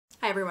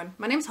Hi everyone,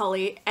 my name's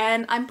Holly,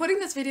 and I'm putting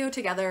this video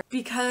together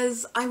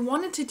because I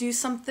wanted to do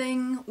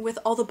something with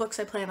all the books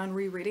I plan on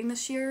rereading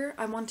this year.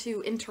 I want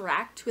to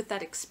interact with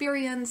that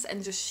experience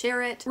and just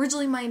share it.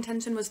 Originally my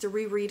intention was to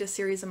reread a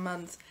series a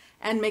month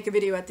and make a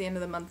video at the end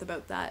of the month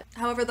about that.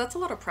 However, that's a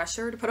lot of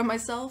pressure to put on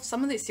myself.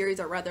 Some of these series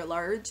are rather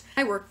large.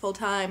 I work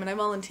full-time and I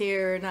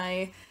volunteer and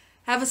I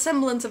have a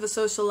semblance of a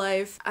social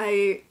life.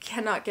 I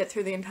cannot get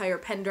through the entire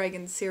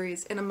Pendragon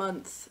series in a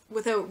month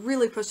without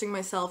really pushing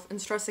myself and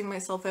stressing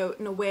myself out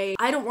in a way.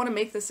 I don't want to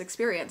make this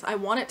experience. I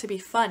want it to be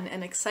fun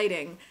and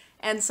exciting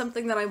and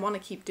something that I want to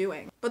keep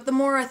doing. But the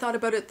more I thought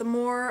about it, the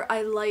more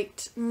I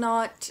liked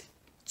not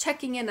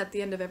checking in at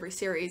the end of every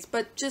series,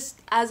 but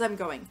just as I'm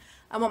going.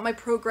 I want my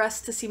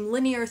progress to seem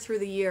linear through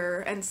the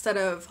year instead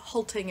of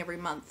halting every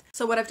month.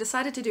 So what I've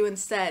decided to do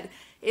instead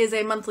is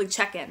a monthly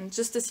check-in,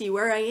 just to see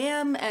where I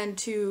am and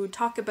to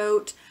talk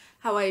about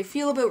how I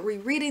feel about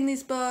rereading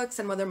these books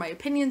and whether my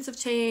opinions have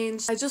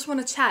changed. I just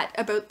want to chat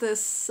about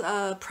this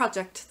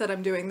project that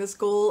I'm doing, this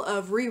goal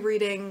of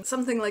rereading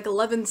something like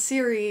 11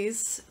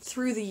 series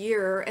through the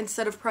year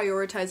instead of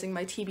prioritizing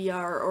my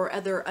TBR or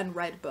other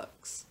unread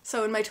books.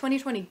 So in my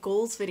 2020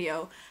 goals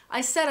video, I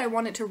said I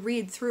wanted to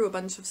read through a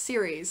bunch of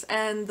series,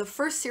 and the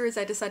first series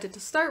I decided to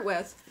start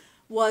with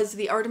was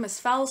the Artemis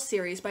Fowl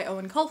series by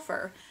Owen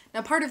Colfer.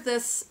 Now part of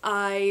this,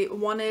 I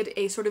wanted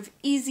a sort of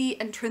easy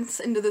entrance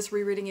into this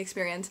rereading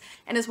experience,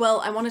 and as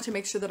well I wanted to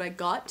make sure that I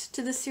got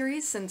to this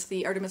series since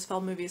the Artemis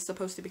Fowl movie is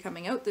supposed to be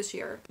coming out this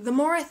year. The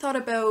more I thought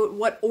about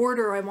what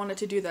order I wanted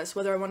to do this,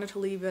 whether I wanted to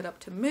leave it up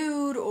to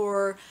mood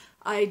or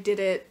I did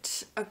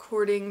it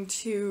according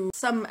to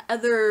some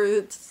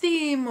other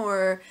theme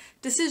or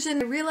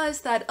decision, I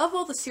realized that of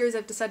all the series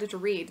I've decided to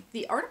read,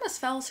 the Artemis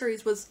Fowl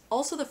series was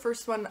also the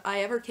first one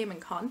I ever came in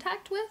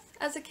contact with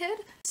as a kid.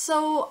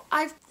 So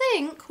I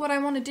think what I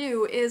want to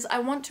do is I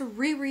want to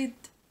reread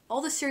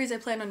all the series I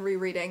plan on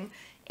rereading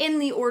in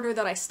the order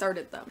that I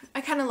started them. I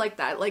kind of like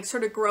that, like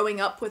sort of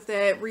growing up with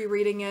it,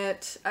 rereading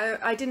it.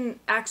 I didn't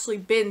actually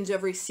binge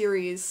every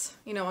series,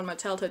 you know, in my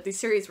childhood. These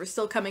series were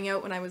still coming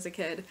out when I was a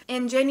kid.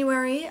 In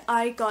January,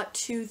 I got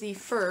to the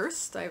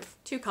first. I have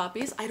 2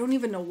 copies. I don't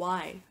even know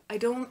why. I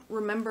don't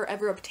remember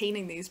ever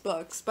obtaining these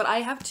books, but I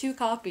have 2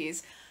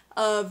 copies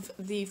of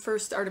the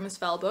first Artemis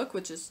Fowl book,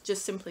 which is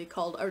just simply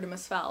called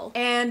Artemis Fowl.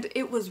 And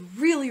it was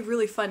really,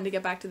 really fun to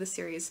get back to the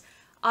series.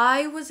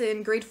 I was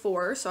in grade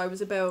 4, so I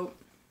was about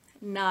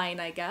 9,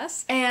 I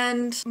guess,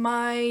 and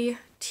my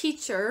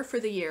teacher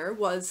for the year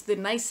was the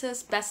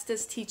nicest,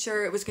 bestest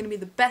teacher. It was going to be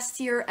the best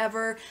year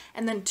ever,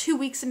 and then 2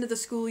 weeks into the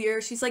school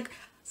year, she's like,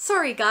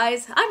 "Sorry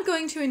guys, I'm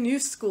going to a new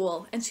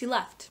school," and she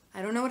left.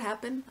 I don't know what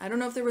happened. I don't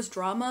know if there was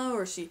drama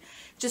or she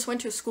just went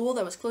to a school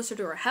that was closer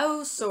to her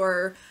house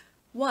or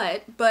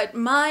what, but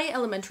my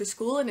elementary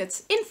school in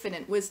its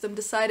infinite wisdom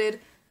decided,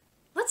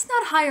 let's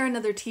not hire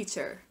another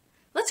teacher.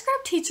 Let's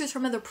grab teachers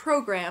from other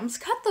programs,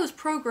 cut those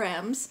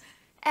programs,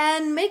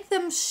 and make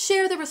them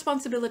share the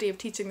responsibility of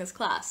teaching this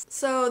class.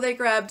 So they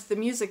grabbed the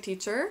music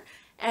teacher,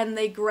 and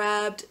they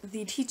grabbed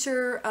the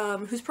teacher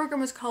whose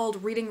program was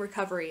called Reading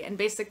Recovery, and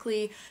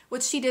basically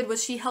what she did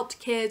was she helped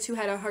kids who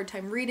had a hard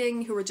time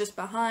reading, who were just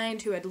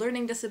behind, who had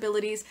learning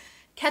disabilities,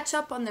 catch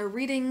up on their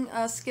reading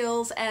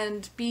skills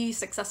and be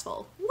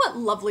successful. What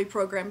lovely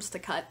programs to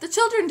cut. The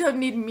children don't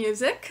need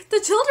music. The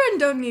children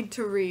don't need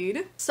to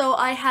read. So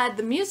I had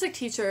the music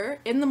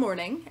teacher in the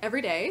morning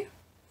every day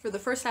for the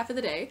first half of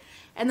the day,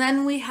 and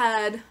then we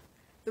had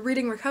the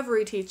reading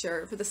recovery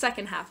teacher for the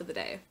second half of the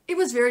day. It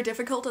was very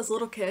difficult as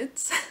little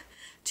kids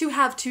to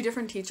have 2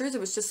 different teachers.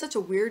 It was just such a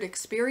weird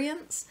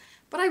experience,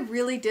 but I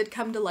really did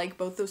come to like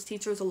both those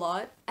teachers a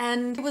lot,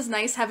 and it was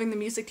nice having the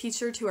music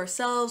teacher to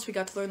ourselves. We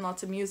got to learn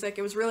lots of music.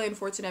 It was really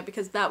unfortunate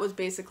because that was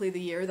basically the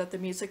year that the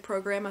music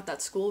program at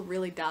that school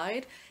really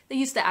died. They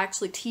used to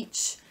actually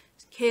teach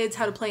kids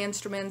how to play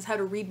instruments, how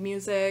to read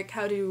music,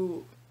 how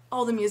to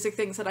all the music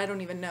things that I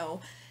don't even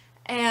know.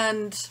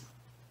 And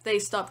they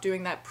stopped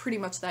doing that pretty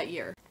much that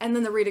year. And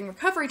then the reading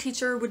recovery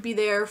teacher would be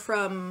there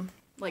from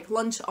like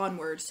lunch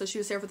onward, so she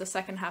was there for the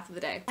second half of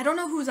the day. I don't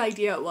know whose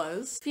idea it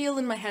was. I feel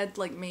in my head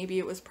like maybe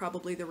it was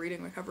probably the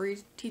reading recovery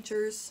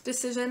teacher's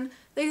decision.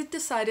 They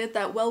decided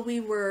that while we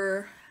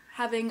were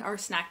having our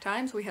snack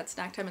times, we had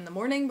snack time in the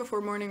morning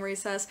before morning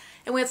recess,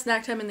 and we had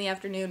snack time in the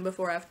afternoon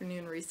before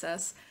afternoon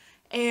recess,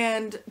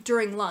 and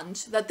during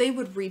lunch, that they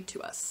would read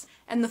to us.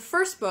 And the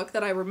first book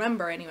that I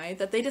remember, anyway,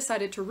 that they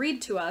decided to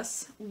read to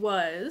us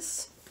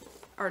was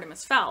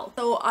Artemis Fowl.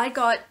 So I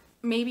got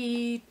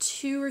maybe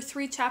 2 or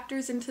 3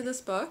 chapters into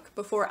this book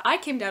before I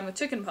came down with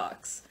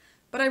chickenpox.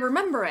 But I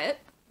remember it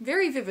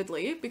very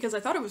vividly because I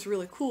thought it was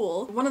really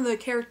cool. One of the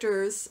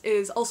characters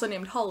is also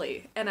named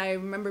Holly, and I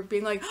remember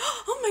being like,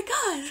 oh my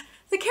god,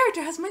 the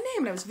character has my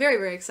name, and I was very,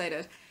 very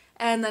excited.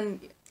 And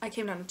then I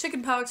came down with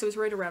chickenpox. It was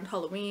right around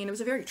Halloween. It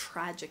was a very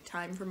tragic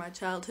time for my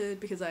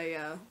childhood because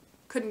I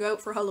couldn't go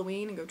out for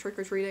Halloween and go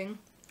trick-or-treating.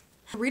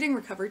 The reading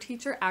recovery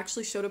teacher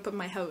actually showed up at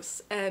my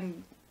house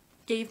and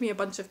gave me a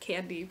bunch of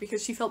candy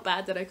because she felt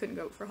bad that I couldn't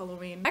go out for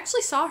Halloween. I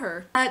actually saw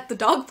her at the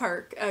dog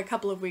park a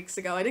couple of weeks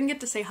ago. I didn't get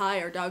to say hi,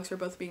 our dogs were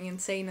both being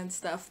insane and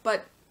stuff,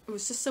 but It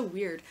was just so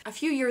weird. A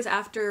few years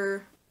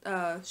after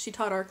she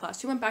taught our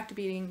class, she went back to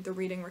being the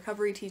reading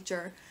recovery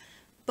teacher,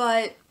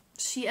 but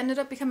she ended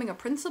up becoming a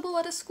principal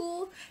at a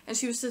school, and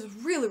she was this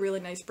really, really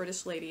nice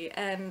British lady,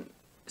 and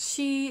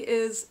she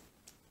is,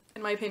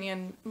 in my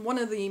opinion, one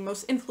of the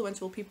most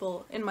influential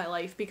people in my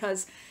life,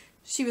 because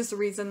she was the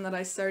reason that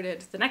I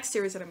started the next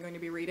series that I'm going to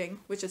be reading,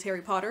 which is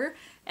Harry Potter,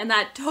 and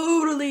that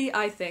totally,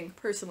 I think,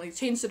 personally,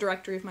 changed the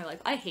directory of my life.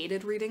 I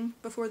hated reading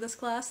before this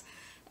class,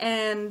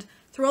 and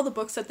through all the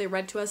books that they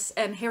read to us,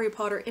 and Harry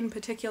Potter in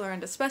particular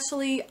and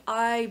especially,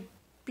 I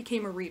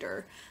became a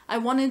reader. I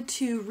wanted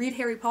to read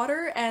Harry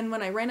Potter, and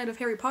when I ran out of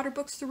Harry Potter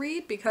books to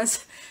read,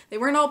 because they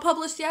weren't all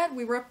published yet,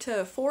 we were up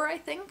to 4, I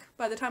think,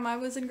 by the time I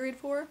was in grade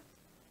 4,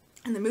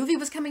 and the movie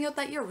was coming out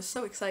that year. It was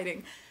so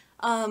exciting.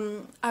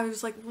 I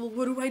was like, well,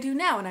 what do I do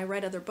now? And I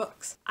read other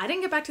books. I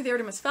didn't get back to the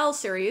Artemis Fowl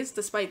series,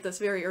 despite this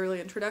very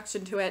early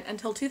introduction to it,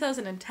 until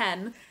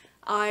 2010.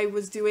 I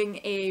was doing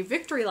a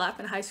victory lap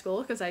in high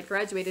school because I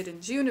graduated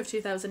in June of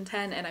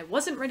 2010 and I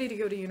wasn't ready to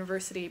go to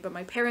university, but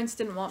my parents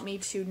didn't want me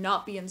to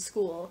not be in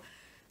school.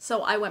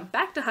 So I went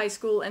back to high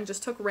school and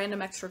just took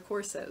random extra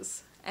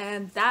courses.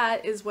 And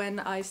that is when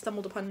I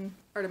stumbled upon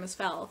Artemis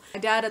Fowl. My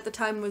dad at the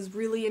time was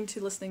really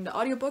into listening to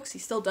audiobooks. He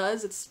still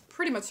does. It's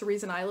pretty much the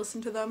reason I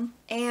listen to them.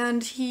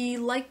 And he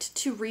liked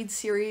to read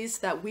series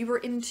that we were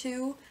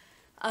into,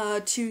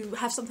 to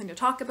have something to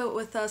talk about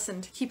with us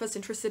and to keep us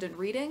interested in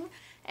reading.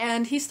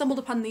 And he stumbled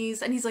upon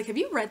these and he's like, have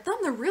you read them?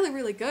 They're really,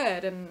 really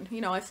good. And,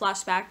 you know, I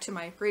flashed back to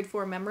my grade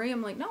 4 memory.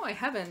 I'm like, no, I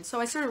haven't. So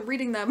I started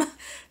reading them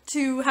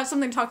to have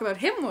something to talk about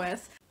him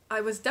with.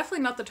 I was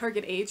definitely not the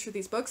target age for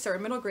these books. They're a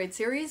middle grade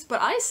series,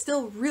 but I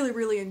still really,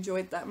 really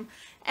enjoyed them.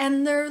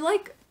 And they're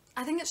like,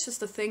 I think it's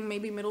just a thing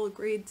maybe middle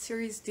grade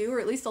series do, or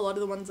at least a lot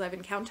of the ones I've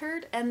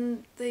encountered.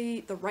 And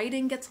the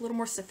writing gets a little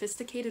more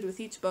sophisticated with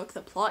each book.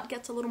 The plot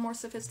gets a little more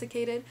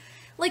sophisticated.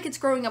 Like it's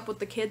growing up with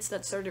the kids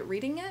that started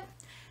reading it.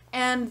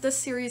 And this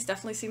series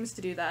definitely seems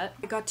to do that.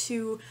 I got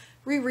to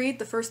reread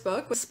the first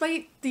book.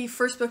 Despite the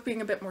first book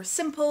being a bit more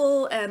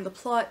simple and the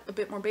plot a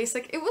bit more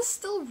basic, it was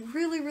still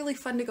really, really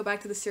fun to go back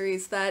to the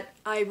series that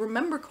I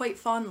remember quite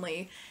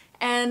fondly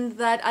and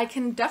that I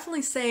can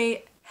definitely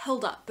say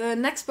held up. The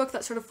next book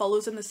that sort of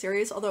follows in the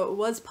series, although it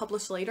was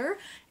published later,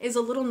 is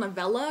a little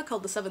novella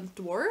called The Seventh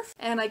Dwarf,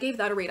 and I gave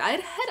that a read. I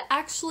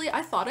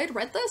thought I'd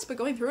read this, but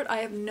going through it, I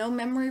have no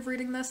memory of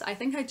reading this. I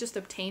think I just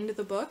obtained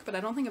the book, but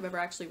I don't think I've ever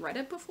actually read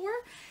it before.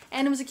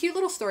 And it was a cute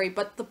little story,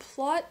 but the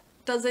plot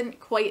doesn't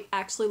quite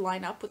actually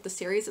line up with the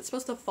series. It's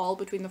supposed to fall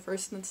between the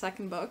first and the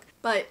second book,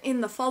 but in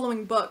the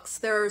following books,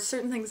 there are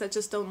certain things that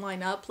just don't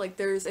line up. Like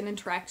there's an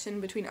interaction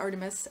between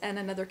Artemis and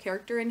another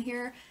character in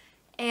here,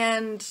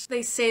 and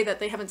they say that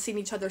they haven't seen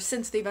each other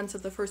since the events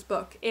of the first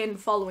book in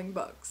following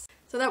books.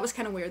 So that was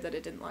kind of weird that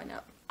it didn't line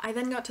up. I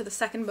then got to the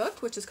second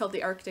book, which is called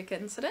The Arctic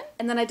Incident,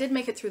 and then I did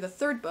make it through the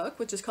third book,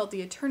 which is called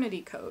The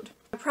Eternity Code.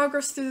 My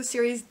progress through the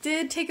series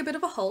did take a bit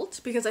of a halt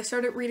because I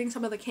started reading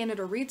some of the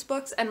Canada Reads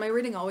books, and my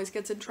reading always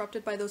gets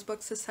interrupted by those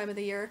books this time of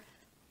the year.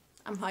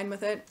 I'm fine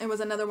with it. It was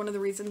another one of the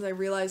reasons I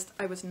realized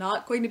I was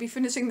not going to be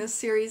finishing this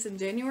series in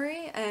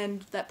January,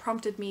 and that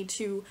prompted me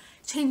to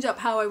change up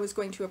how I was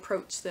going to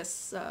approach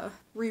this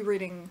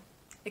rereading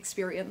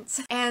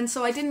experience. And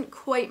so I didn't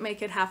quite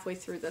make it halfway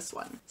through this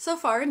one. So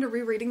far into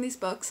rereading these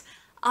books,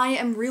 I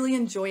am really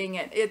enjoying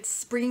it.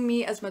 It's bringing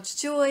me as much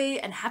joy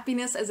and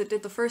happiness as it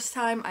did the first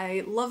time.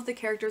 I love the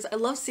characters. I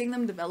love seeing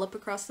them develop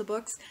across the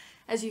books.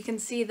 As you can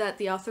see that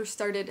the author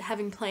started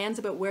having plans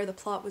about where the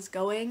plot was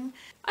going.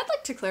 I'd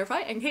like to clarify,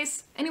 in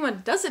case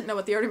anyone doesn't know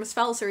what the Artemis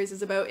Fowl series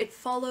is about, it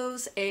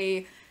follows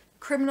a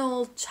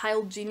criminal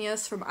child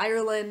genius from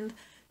Ireland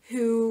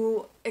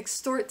who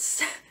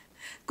extorts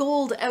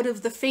gold out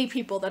of the Fae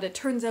people that it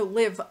turns out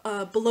live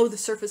below the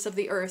surface of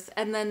the earth,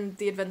 and then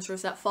the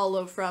adventures that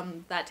follow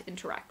from that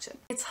interaction.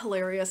 It's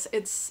hilarious.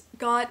 It's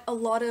got a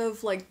lot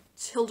of like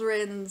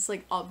children's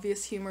like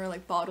obvious humor,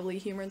 like bodily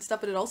humor and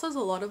stuff, but it also has a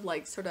lot of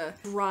like sort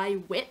of dry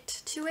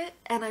wit to it,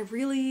 and I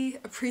really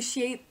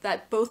appreciate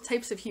that both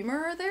types of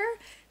humor are there,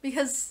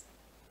 because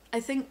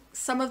I think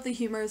some of the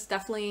humor is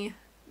definitely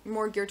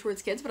more geared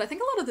towards kids, but I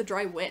think a lot of the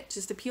dry wit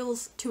just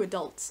appeals to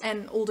adults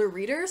and older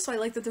readers, so I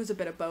like that there's a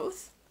bit of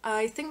both.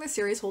 I think the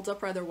series holds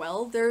up rather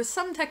well. There's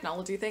some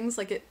technology things,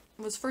 like it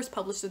was first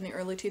published in the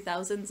early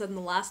 2000s and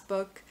the last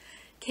book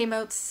came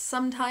out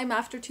sometime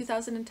after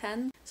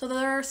 2010, so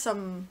there are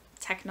some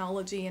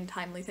technology and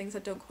timely things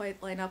that don't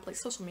quite line up, like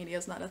social media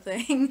is not a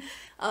thing.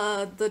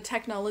 The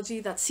technology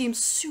that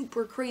seems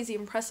super crazy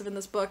impressive in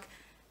this book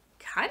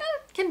kind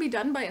of can be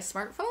done by a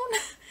smartphone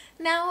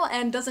now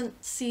and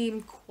doesn't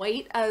seem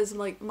quite as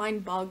like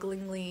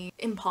mind-bogglingly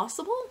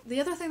impossible.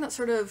 The other thing that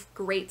sort of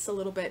grates a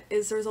little bit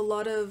is there's a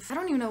lot of, I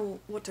don't even know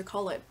what to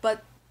call it,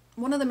 but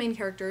one of the main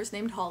characters,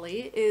 named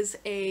Holly, is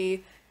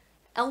a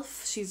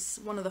elf. She's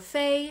one of the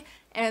Fae,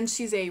 and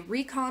she's a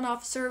recon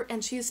officer,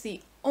 and she is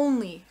the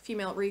only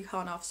female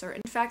recon officer.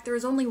 In fact, there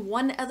is only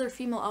one other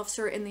female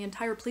officer in the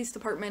entire police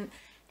department,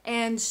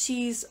 and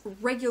she's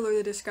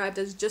regularly described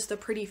as just a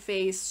pretty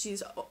face.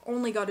 She's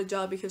only got a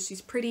job because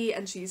she's pretty,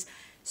 and she's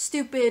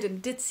stupid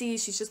and ditzy,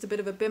 she's just a bit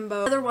of a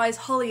bimbo. Otherwise,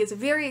 Holly is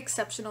very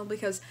exceptional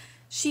because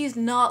she's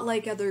not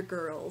like other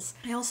girls.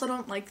 I also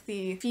don't like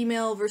the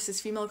female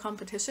versus female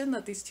competition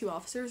that these two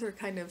officers are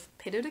kind of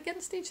pitted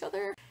against each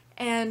other.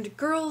 And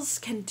girls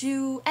can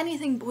do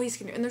anything boys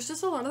can do. And there's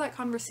just a lot of that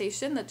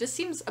conversation that just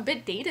seems a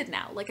bit dated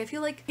now. Like, I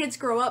feel like kids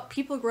grow up,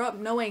 people grow up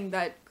knowing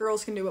that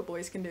girls can do what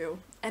boys can do.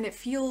 And it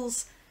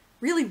feels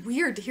really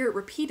weird to hear it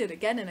repeated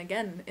again and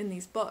again in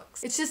these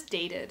books. It's just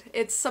dated.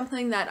 It's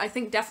something that I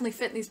think definitely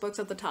fit in these books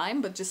at the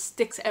time, but just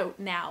sticks out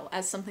now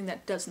as something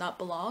that does not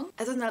belong.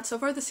 Other than that, so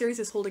far the series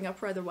is holding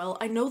up rather well.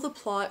 I know the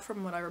plot,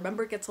 from what I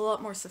remember, gets a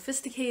lot more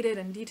sophisticated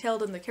and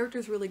detailed, and the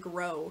characters really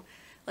grow.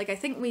 Like, I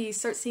think we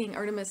start seeing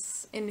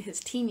Artemis in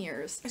his teen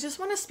years. I just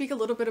want to speak a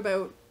little bit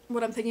about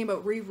what I'm thinking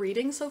about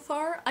rereading so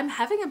far. I'm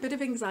having a bit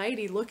of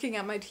anxiety looking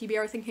at my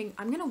TBR thinking,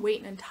 I'm gonna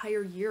wait an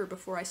entire year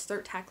before I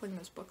start tackling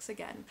those books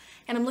again.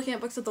 And I'm looking at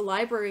books at the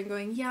library and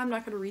going, yeah, I'm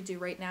not gonna redo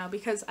right now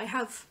because I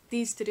have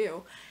these to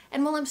do.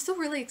 And while I'm still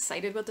really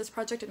excited about this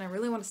project and I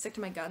really want to stick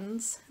to my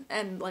guns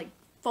and like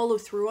follow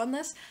through on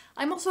this,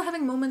 I'm also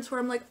having moments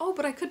where I'm like, oh,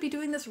 but I could be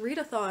doing this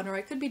readathon, or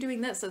I could be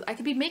doing this, I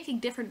could be making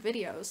different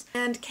videos.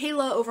 And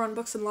Kayla over on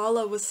Books and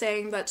Lala was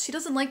saying that she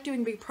doesn't like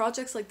doing big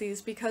projects like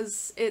these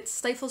because it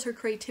stifles her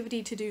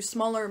creativity to do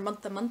smaller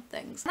month-to-month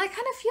things. And I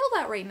kind of feel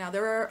that right now.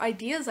 There are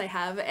ideas I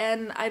have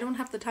and I don't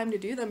have the time to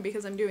do them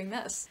because I'm doing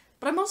this.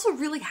 But I'm also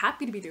really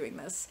happy to be doing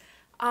this.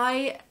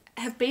 I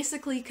have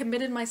basically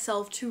committed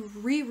myself to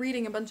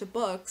rereading a bunch of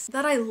books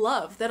that I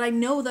love, that I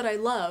know that I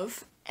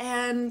love,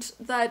 and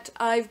that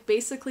I've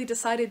basically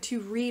decided to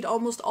read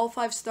almost all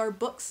 5-star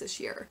books this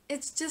year.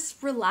 It's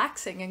just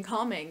relaxing and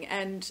calming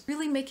and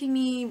really making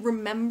me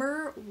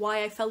remember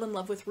why I fell in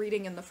love with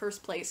reading in the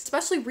first place.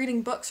 Especially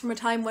reading books from a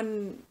time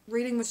when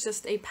reading was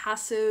just a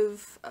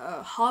passive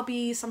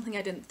hobby, something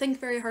I didn't think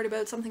very hard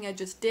about, something I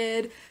just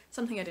did,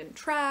 something I didn't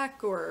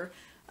track or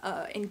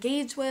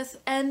engage with,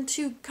 and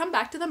to come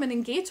back to them and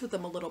engage with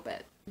them a little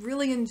bit.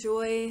 Really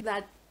enjoy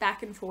that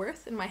back and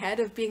forth in my head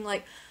of being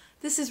like,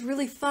 this is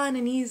really fun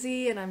and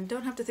easy and I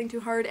don't have to think too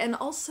hard, and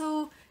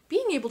also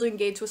being able to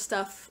engage with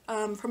stuff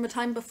from a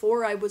time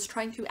before I was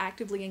trying to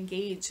actively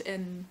engage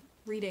in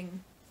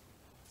reading,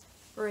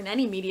 or in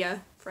any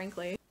media,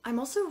 frankly. I'm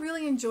also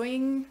really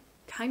enjoying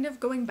kind of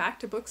going back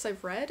to books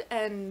I've read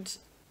and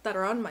that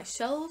are on my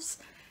shelves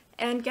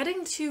and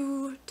getting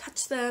to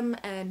touch them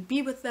and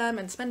be with them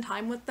and spend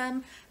time with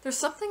them. There's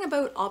something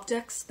about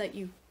objects that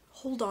you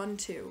hold on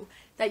to,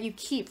 that you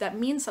keep, that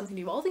means something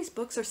to you. All these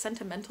books are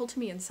sentimental to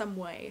me in some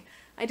way.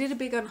 I did a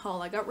big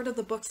unhaul. I got rid of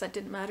the books that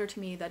didn't matter to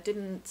me, that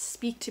didn't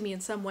speak to me in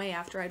some way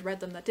after I'd read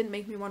them, that didn't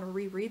make me want to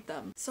reread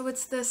them. So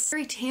it's this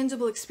very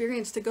tangible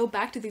experience to go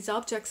back to these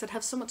objects that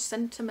have so much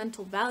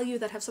sentimental value,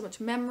 that have so much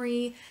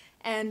memory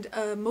and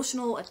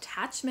emotional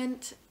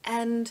attachment,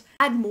 and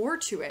add more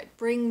to it.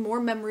 Bring more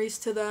memories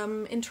to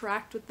them,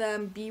 interact with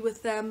them, be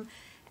with them,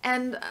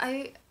 and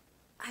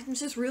I'm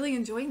just really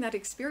enjoying that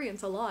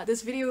experience a lot.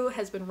 This video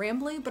has been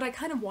rambly, but I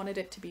kind of wanted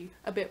it to be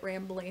a bit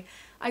rambly.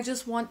 I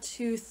just want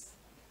to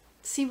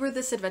see where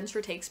this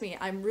adventure takes me.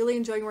 I'm really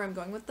enjoying where I'm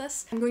going with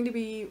this. I'm going to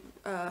be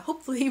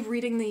hopefully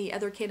reading the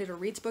other Canada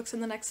Reads books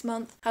in the next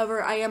month.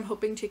 However, I am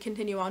hoping to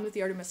continue on with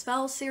the Artemis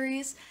Fowl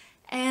series,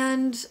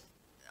 and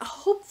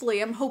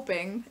hopefully, I'm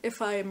hoping,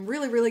 if I'm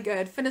really, really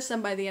good, finish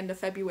them by the end of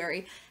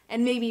February,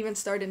 and maybe even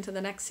start into the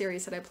next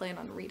series that I plan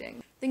on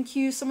reading. Thank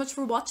you so much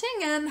for watching,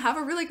 and have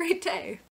a really great day!